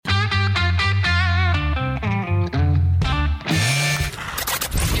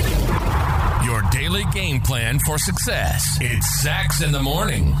game plan for success. It's Sax in the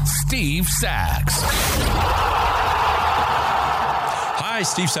Morning. Steve Sax. Hi,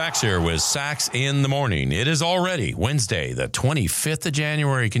 Steve Sax here with Sax in the Morning. It is already Wednesday, the 25th of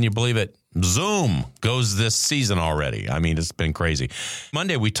January. Can you believe it? Zoom goes this season already. I mean, it's been crazy.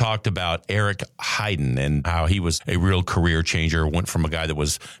 Monday, we talked about Eric Heiden and how he was a real career changer, went from a guy that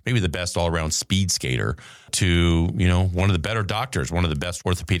was maybe the best all-around speed skater to, one of the better doctors, one of the best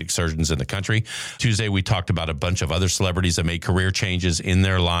orthopedic surgeons in the country. Tuesday, we talked about a bunch of other celebrities that made career changes in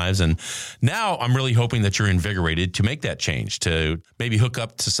their lives. And now I'm really hoping that you're invigorated to make that change, to maybe hook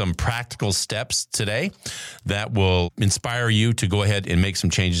up to some practical steps today that will inspire you to go ahead and make some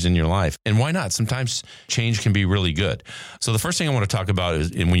changes in your life. And why not? Sometimes change can be really good. So the first thing I want to talk about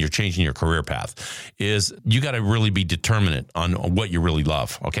is, when you're changing your career path, is you got to really be determinate on what you really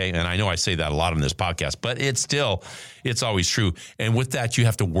love. Okay. And I know I say that a lot on this podcast, but it's always true. And with that, you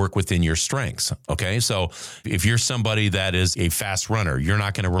have to work within your strengths. Okay. So if you're somebody that is a fast runner, you're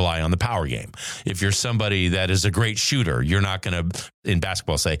not going to rely on the power game. If you're somebody that is a great shooter, you're not going to, in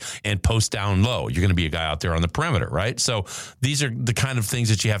basketball, say, and post down low. You're going to be a guy out there on the perimeter, right? So these are the kind of things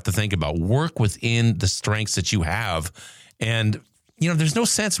that you have to think about. Work within the strengths that you have. And, there's no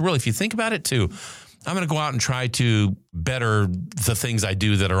sense really, if you think about it too, I'm going to go out and try to better the things I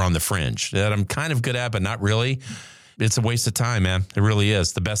do that are on the fringe, that I'm kind of good at, but not really. It's a waste of time, man. It really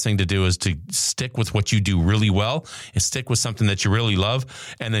is. The best thing to do is to stick with what you do really well and stick with something that you really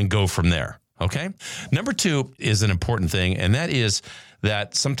love and then go from there. Okay. Number two is an important thing. And that is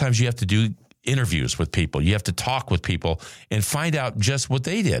that sometimes you have to do interviews with people. You have to talk with people and find out just what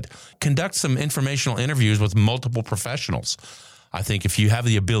they did. Conduct some informational interviews with multiple professionals. I think if you have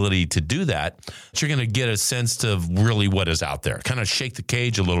the ability to do that, you're going to get a sense of really what is out there. Kind of shake the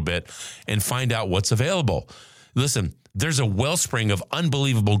cage a little bit and find out what's available. Listen, there's a wellspring of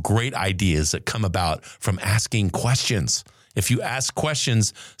unbelievable great ideas that come about from asking questions. If you ask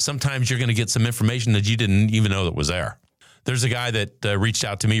questions, sometimes you're going to get some information that you didn't even know that was there. There's a guy that reached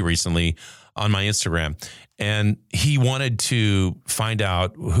out to me recently on my Instagram, and he wanted to find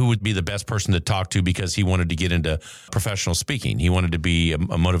out who would be the best person to talk to because he wanted to get into professional speaking. He wanted to be a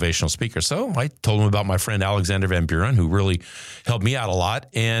motivational speaker. So I told him about my friend Alexander Van Buren, who really helped me out a lot.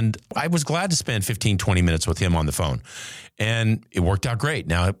 And I was glad to spend 15, 20 minutes with him on the phone. And it worked out great.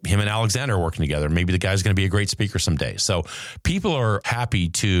 Now, him and Alexander are working together. Maybe the guy's going to be a great speaker someday. So people are happy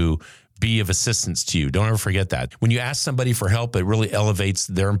to be of assistance to you. Don't ever forget that. When you ask somebody for help, it really elevates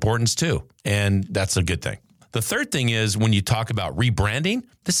their importance too. And that's a good thing. The third thing is when you talk about rebranding,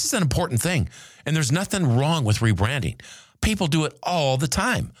 this is an important thing. And there's nothing wrong with rebranding. People do it all the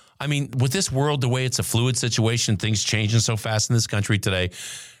time. I mean, with this world, the way it's a fluid situation, things changing so fast in this country today,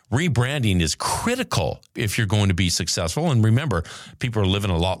 rebranding is critical if you're going to be successful. And remember, people are living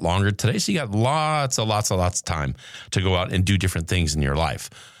a lot longer today. So you got lots of time to go out and do different things in your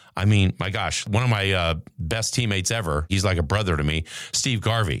life. I mean, my gosh, one of my best teammates ever, he's like a brother to me, Steve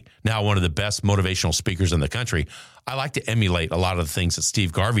Garvey, now one of the best motivational speakers in the country. I like to emulate a lot of the things that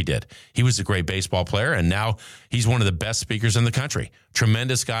Steve Garvey did. He was a great baseball player, and now he's one of the best speakers in the country.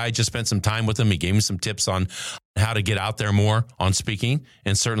 Tremendous guy. Just spent some time with him. He gave me some tips on how to get out there more on speaking,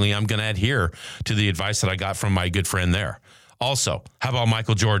 and certainly I'm going to adhere to the advice that I got from my good friend there. Also, how about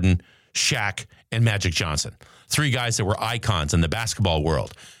Michael Jordan, Shaq, and Magic Johnson? Three guys that were icons in the basketball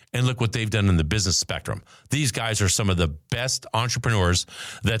world. And look what they've done in the business spectrum. These guys are some of the best entrepreneurs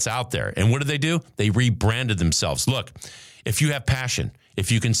that's out there. And what do? They rebranded themselves. Look, if you have passion,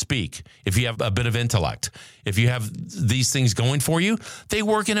 if you can speak, if you have a bit of intellect, if you have these things going for you, they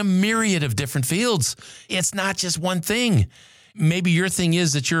work in a myriad of different fields. It's not just one thing. Maybe your thing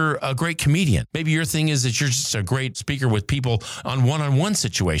is that you're a great comedian. Maybe your thing is that you're just a great speaker with people on one-on-one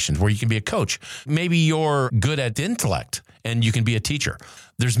situations where you can be a coach. Maybe you're good at intellect and you can be a teacher.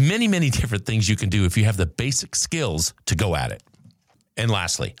 There's many, many different things you can do if you have the basic skills to go at it. And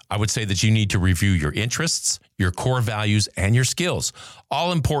lastly, I would say that you need to review your interests, your core values, and your skills.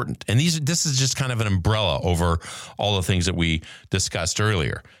 All important. And this is just kind of an umbrella over all the things that we discussed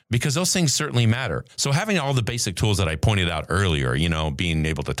earlier, because those things certainly matter. So having all the basic tools that I pointed out earlier, being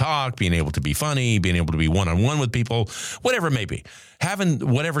able to talk, being able to be funny, being able to be one-on-one with people, whatever it may be, having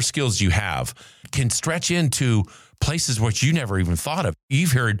whatever skills you have can stretch into places which you never even thought of.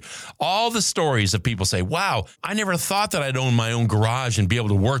 You've heard all the stories of people say, wow, I never thought that I'd own my own garage and be able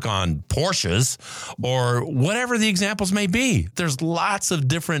to work on Porsches or whatever the examples may be. There's lots of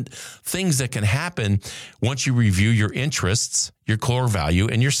different things that can happen once you review your interests, your core value,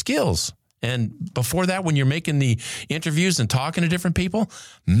 and your skills. And before that, when you're making the interviews and talking to different people,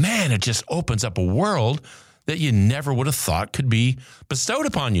 man, it just opens up a world that you never would have thought could be bestowed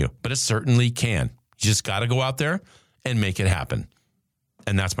upon you, but it certainly can. You just got to go out there and make it happen.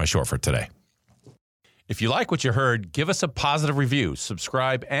 And that's my short for today. If you like what you heard, give us a positive review,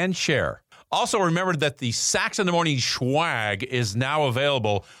 subscribe, and share. Also, remember that the Sax in the Morning swag is now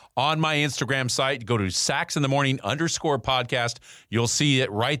available on my Instagram site. Go to saxinthemorning_podcast. You'll see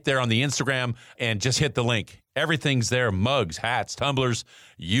it right there on the Instagram, and just hit the link. Everything's there, mugs, hats, tumblers,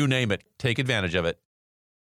 you name it. Take advantage of it.